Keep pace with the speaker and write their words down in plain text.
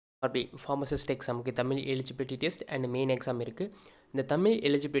Mrb Pharmacist examக்கு Tamil eligibility test and main exam இருக்கு. இந்த Tamil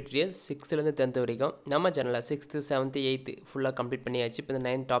eligibility test 6th ல இருந்து 10th வரைக்கும் நம்ம சேனல்ல 6th 7th 8th ஃபுல்லா கம்ப்ளீட் பண்ணியாச்சு. இப்போ இந்த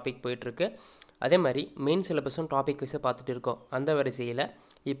 9th டாபிக் போயிட்டு இருக்கு. அதே மாதிரி மெயின் சிலபஸும் டாபிக் வைஸா பார்த்துட்டு இருக்கோம். அந்த வரிசையில்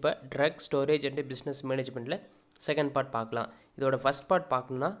இப்போ drug storage and business மேனேஜ்மெண்ட்டில் second part பார்க்கலாம். இதோட ஃபஸ்ட் பார்ட்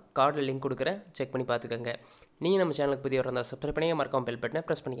பார்க்கணுன்னா கார்டில் லிங்க் கொடுக்குறேன், செக் பண்ணி பார்த்துக்கோங்க. நீங்கள் நம்ம சேனலுக்கு புதிய இருந்தால் சப்ஸ்கிரைப் பண்ணி மறக்காம பெல் பட்டனை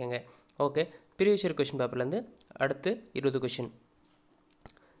ப்ரெஸ் பண்ணிக்கோங்க. ஓகே, ப்ரீவியஸ் இயர் கொஷின் பேப்பர்லேருந்து அடுத்து 20 கொஷின்.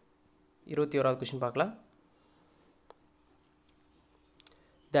 21வது கொஷின் பார்க்கலாம்.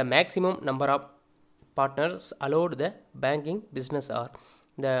 The maximum number of partners allowed the banking business are.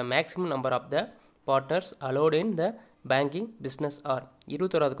 The maximum number of the partners allowed in the banking business are.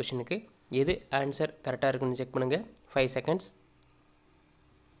 21வது கொஷினுக்கு எது answer கரெக்டாக இருக்குன்னு check பண்ணுங்கள். 5 seconds.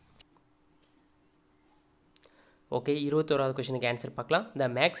 Okay, 21வது கொஷினுக்கு answer பார்க்கலாம். The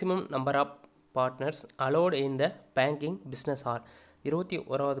maximum number of partners allowed in the banking business are.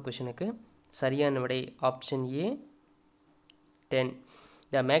 21வது கொஷினுக்கு சரியான விடை option A 10.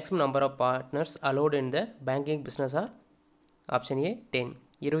 The maximum number of partners allowed in the banking business are option A 10.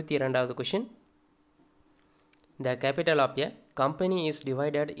 22வது question. The capital of a company is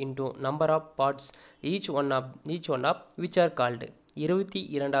divided into number of parts, each one of which are called.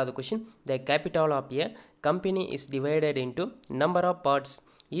 22வது question. The capital of a company is divided into number of parts,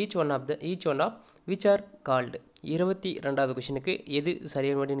 each one of which are called. 22வது கொஷினுக்கு எது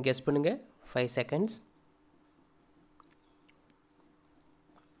சரியான விடைன்னு guess பண்ணுங்க. 5 seconds.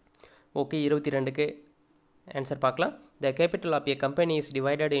 Okay, 22க்கு answer பார்க்கலாம். The capital of a company is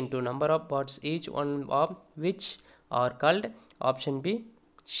divided into number of parts, each one of which are called option B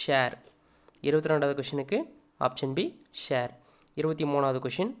share. 22வது கொஷினுக்கு option B share. 23வது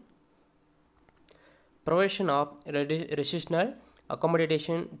question. Provision of recessional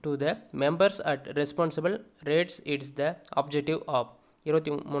accommodation to the members at responsible rates is the objective of.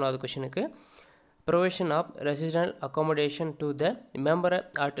 23வது கொஷினுக்கு provision of recessional accommodation to the member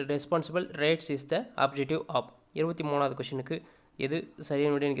at responsible rates is the objective of. 23வது கொஷினுக்கு எது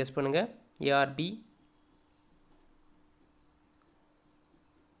சரியான விடைன்னு guess பண்ணுங்க. ARP.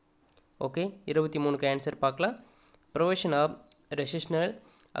 Okay, 23க்கு answer பார்க்கலாம். provision of recessional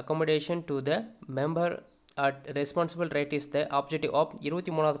accommodation to the member at responsible rate is the objective of.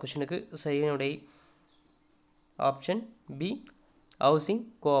 23வது கொஷினுக்கு சரியான விடை option B housing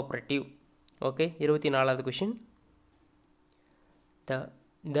co-operative. Okay, 24வது question.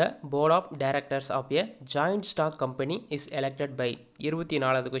 The board of directors of a joint stock company is elected by.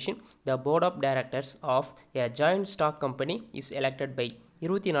 24வது question. The board of directors of a joint stock company is elected by.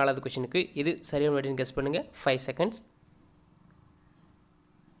 24வது கொஷினுக்கு இது சரியான விடைன்னு guess பண்ணுங்க. 5 seconds.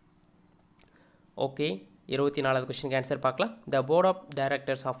 Okay, 24வது கொஷினுக்கு answer பார்க்கலாம். The board of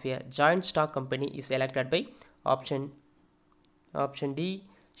directors of a joint stock company is elected by option D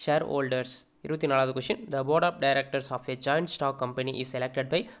shareholders. 24வது question. The board of directors of a joint stock company is elected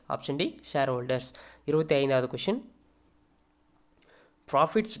by option D shareholders. 25வது question.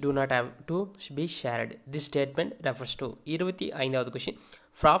 Profits do not have to be shared. This statement refers to. 25வது question.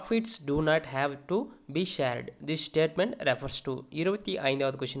 Profits do not have to be shared. This statement refers to.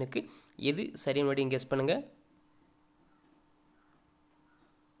 25வது கொஷினுக்கு எது சரியான விடைன்னு guess பண்ணுங்க.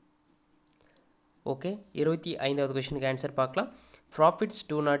 Okay, 25வது கொஷினுக்கு answer பார்க்கலாம். Profits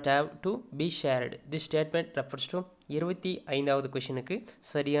do not have to be shared. This statement refers to. 25வது கொஷினுக்கு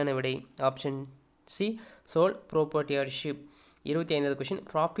சரியான விடை option C sole proprietorship. 25வது question.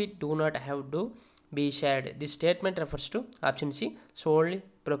 Profit do not have to be shared. This statement refers to option C sole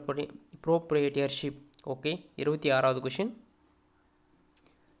proprietorship. Okay, 26வது question.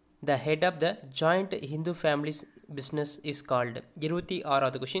 The head of the joint Hindu family's business is called.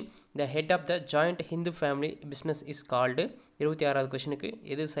 26வது question. The head of the joint Hindu family business is called. 26வது கொஷினுக்கு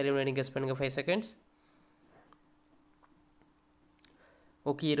எது சரியான guess பண்ணுங்க. 5 seconds.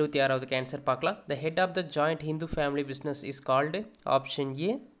 Okay, 26வதுக்கு answer பார்க்கலாம். The head of the joint Hindu family business is called option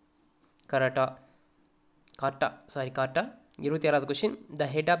A கார்ட்டா. 26வது question. The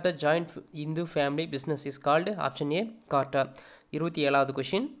head of the joint Hindu family business is called option A கார்ட்டா. 27வது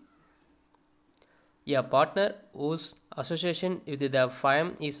question. A partner whose association with the firm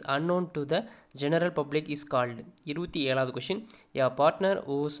is unknown to the general public is called. 27வது question. A partner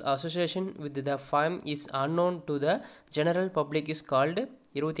whose association with the firm is unknown to the general public is called.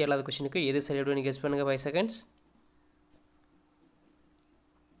 27வது கொஷினுக்கு எது சரியான guess பண்ணுங்க. 5 seconds.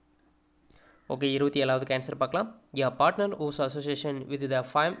 Okay, 27வதுக்கு answer பார்க்கலாம். A partner whose association with the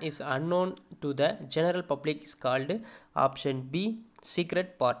firm is unknown to the general public is called option B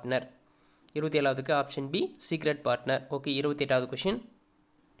secret partner. 27வதுக்கு option B secret partner. Okay, 28வது question.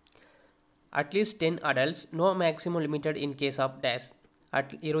 At least 10 adults, no maximum limited in case of dash.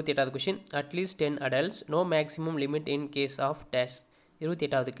 28வது question at least 10 adults no maximum limit in case of dash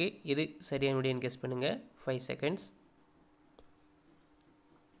 28வதுக்கு இது சரியான விடைன்னு guess பண்ணுங்கள் 5 seconds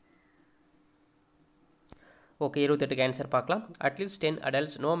okay 28க்கு answer பார்க்கலாம் at least 10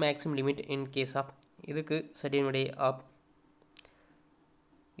 adults no maximum limit in case of இதுக்கு சரியான விடை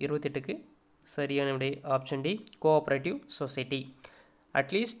 28க்கு சரியான விடை option D cooperative society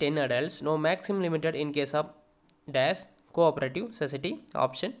at least 10 adults no maximum limited in case of dash cooperative society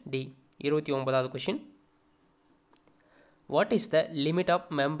option D 29வது question what is the limit of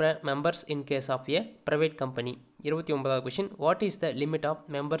members in case of a private company 29வது question what is the limit of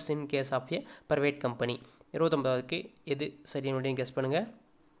members in case of a private company 29வதுக்கு எது சரியான விடைன்னு guess பண்ணுங்க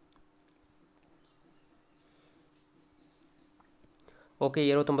okay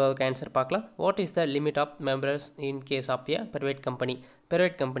 29வதுக்கு answer பார்க்கலாம் what is the limit of members in case of a private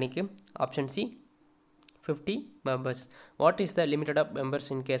companyக்கு option C 50 members. What is the limit of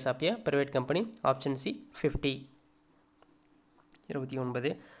members in case of a private company? Option C 50.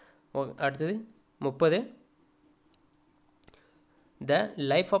 29 அடுத்தது 30 The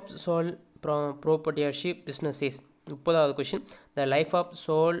life of sole proprietorship business is 30வது question The life of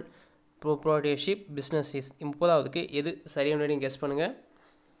sole proprietorship business is 30வதுக்கு எது சரியான விடைன்னு guess பண்ணுங்க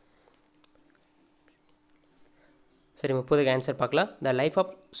சரி 30க்கு answer பார்க்கலாம் the life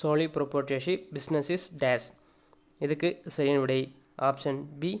of Solih ப்ரோப்ரைட்டர்ஷிப் business is dash இதுக்கு சரியான விடை option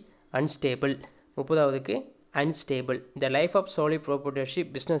B unstable 30வதுக்கு unstable the life of Solih ப்ரோப்ரைட்டர்ஷிப்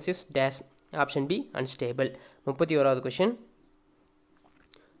business is dash option B unstable 31வது question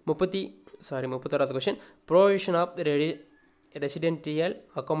 31வது question provision of residential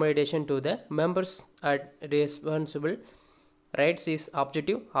accommodation to the members at responsible rights is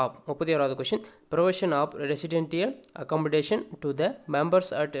objective of 31வது question provision of residential accommodation to the members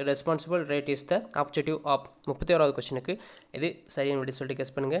at responsible rate is the objective of 31வது questionக்கு இது சரியான விடை சொல்லிட்டு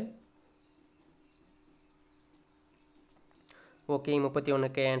guess பண்ணுங்க okay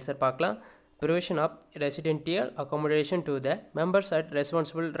 31க்கு answer பார்க்கலாம் provision of residential accommodation to the members at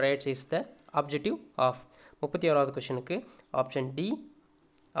responsible rates is the objective of 31வது questionக்கு option D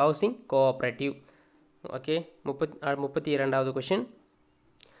housing cooperative okay 32வது question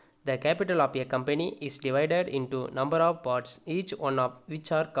the capital of a company is divided into number of parts each one of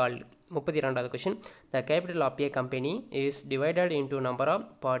which are called 32வது question the capital of a company is divided into number of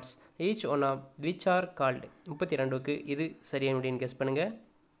parts each one of which are called 32க்கு இது சரியான விடைன்னு guess பண்ணுங்க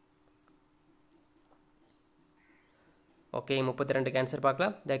okay 32க்கு answer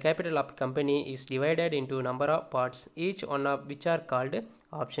பார்க்கலாம் the capital of company is divided into number of parts each one of which are called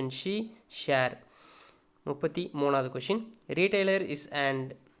option C share 33வது question retailer is and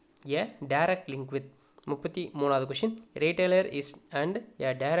a direct link with 33வது question retailer is and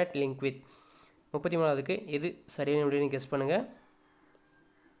a direct link with 33வதுக்கு இது சரியான விடைன்னு guess பண்ணுங்க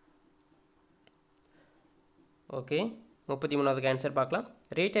okay 33வதுக்கு answer பார்க்கலாம்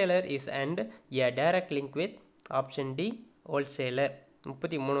retailer is and a direct link with option D wholesaler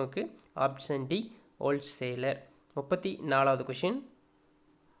 33க்கு option D wholesaler 34வது question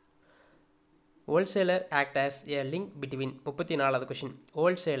wholesaler act as a link between 34வது question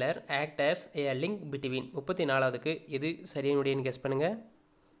wholesaler act as a link between 34வதுக்கு இது சரியான விடைன்னு guess பண்ணுங்க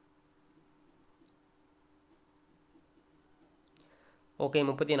okay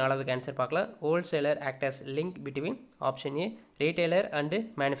 34வதுக்கு answer பார்க்கலாம் wholesaler act as link between option A retailer and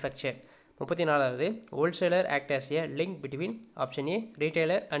manufacturer 34வது wholesaler act as a link between option A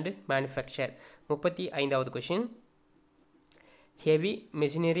retailer and manufacturer 35வது question heavy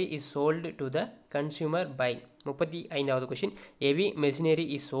machinery is sold to the consumer by 35வது question heavy machinery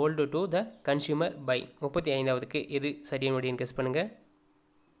is sold to the consumer by 35வதுக்கு எது சரியான விடைன்னு guess பண்ணுங்க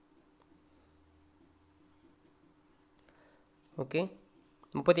okay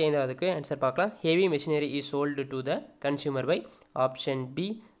 35வதுக்கு answer பார்க்கலாம் heavy machinery is sold to the consumer by option B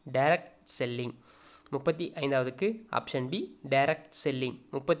direct selling 35வதுக்கு option B direct selling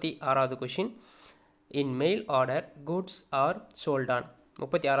 36வது question in mail order goods are sold on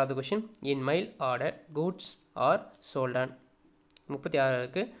 36வது question in mail order goods are sold on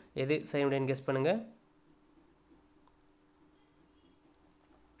 36க்கு எது சரியான guess பண்ணுங்க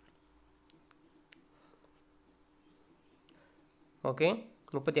okay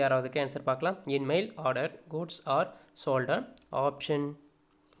 36வதுக்கு answer பார்க்கலாம் in mail order goods are sold on option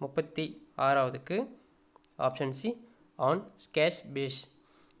 36வதுக்கு option C on cash base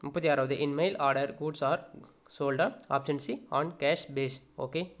 36வது in mail order goods are sold on option C on cash base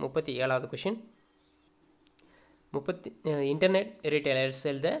okay 37வது question internet retailers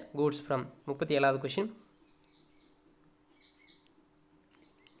sell the goods from 37வது question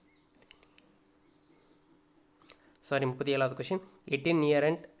sorry 37வது question 18 year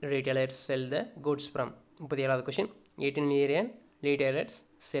and retailers sell the goods from 37வது question 18 year and retailers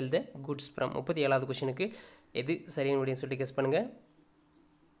sell the goods from 37வது கொஷினுக்கு எது சரியான விடைன்னு சொல்லிட்டு guess பண்ணுங்கள்.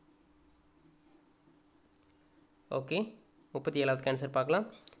 Okay 37வது answer பார்க்கலாம்.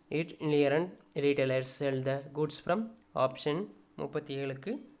 18 year and retailers sell the goods from option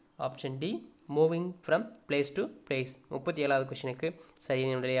 37க்கு option D moving from place to place. 37வது கொஷினுக்கு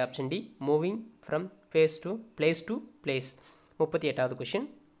சரியான விடை option D moving from place to place. 38வது question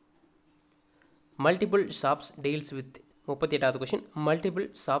multiple shops deals with 38வது question multiple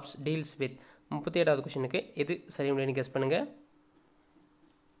shops deals with 38வது கொஷினுக்கு எது சரியான விடைன்னு guess பண்ணுங்கள்.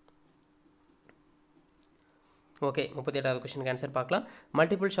 Okay 38வது கொஷினுக்கு answer பார்க்கலாம்.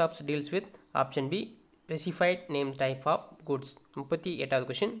 Multiple shops deals with option B specified name type of goods. 38வது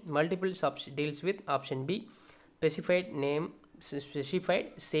question multiple shops deals with option B specified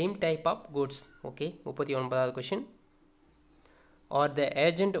same type of goods. Okay 39வது question R the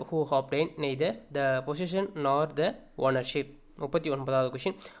agent who obtain neither the possession nor the ownership. 39வது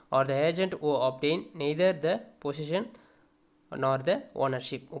question R the agent who obtain neither the possession nor the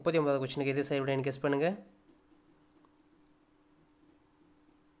ownership. 39வது கொஷினுக்கு எது சரி விடைன்னு guess பண்ணுங்கள்.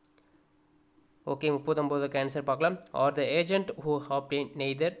 Okay 39க்கு answer பார்க்கலாம். R the agent who obtain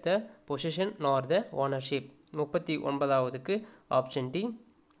neither the possession nor the ownership. 39வதுக்கு option D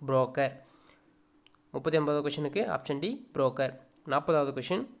broker. 39வது கொஷினுக்கு option D broker. 40வது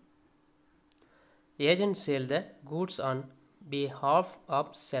question agent sale the goods on பிஹால்ஃப்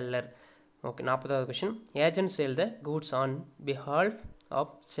of seller. Okay 40வது question agent sale the goods on பிஹால்ஃப்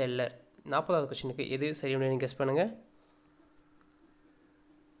of seller. 40வது கொஷினுக்கு எது சரியான guess பண்ணுங்கள்.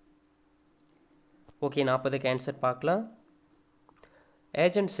 Okay 40க்கு answer பார்க்கலாம்.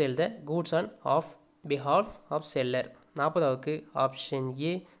 Agent sale the goods on off பிஹால்ஃப் of seller. 40வதுக்கு option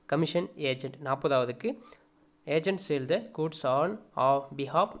A commission agent. 40வதுக்கு agent sale the goods on off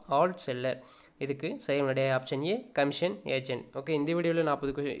பிஹால்ஃப் all seller. இதுக்கு சரியான option A commission agent. Okay இந்த வீடியோவில்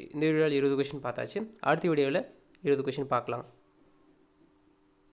 20 question பார்த்தாச்சு. அடுத்த வீடியோவில் 20 கொஷின் பார்க்கலாம்.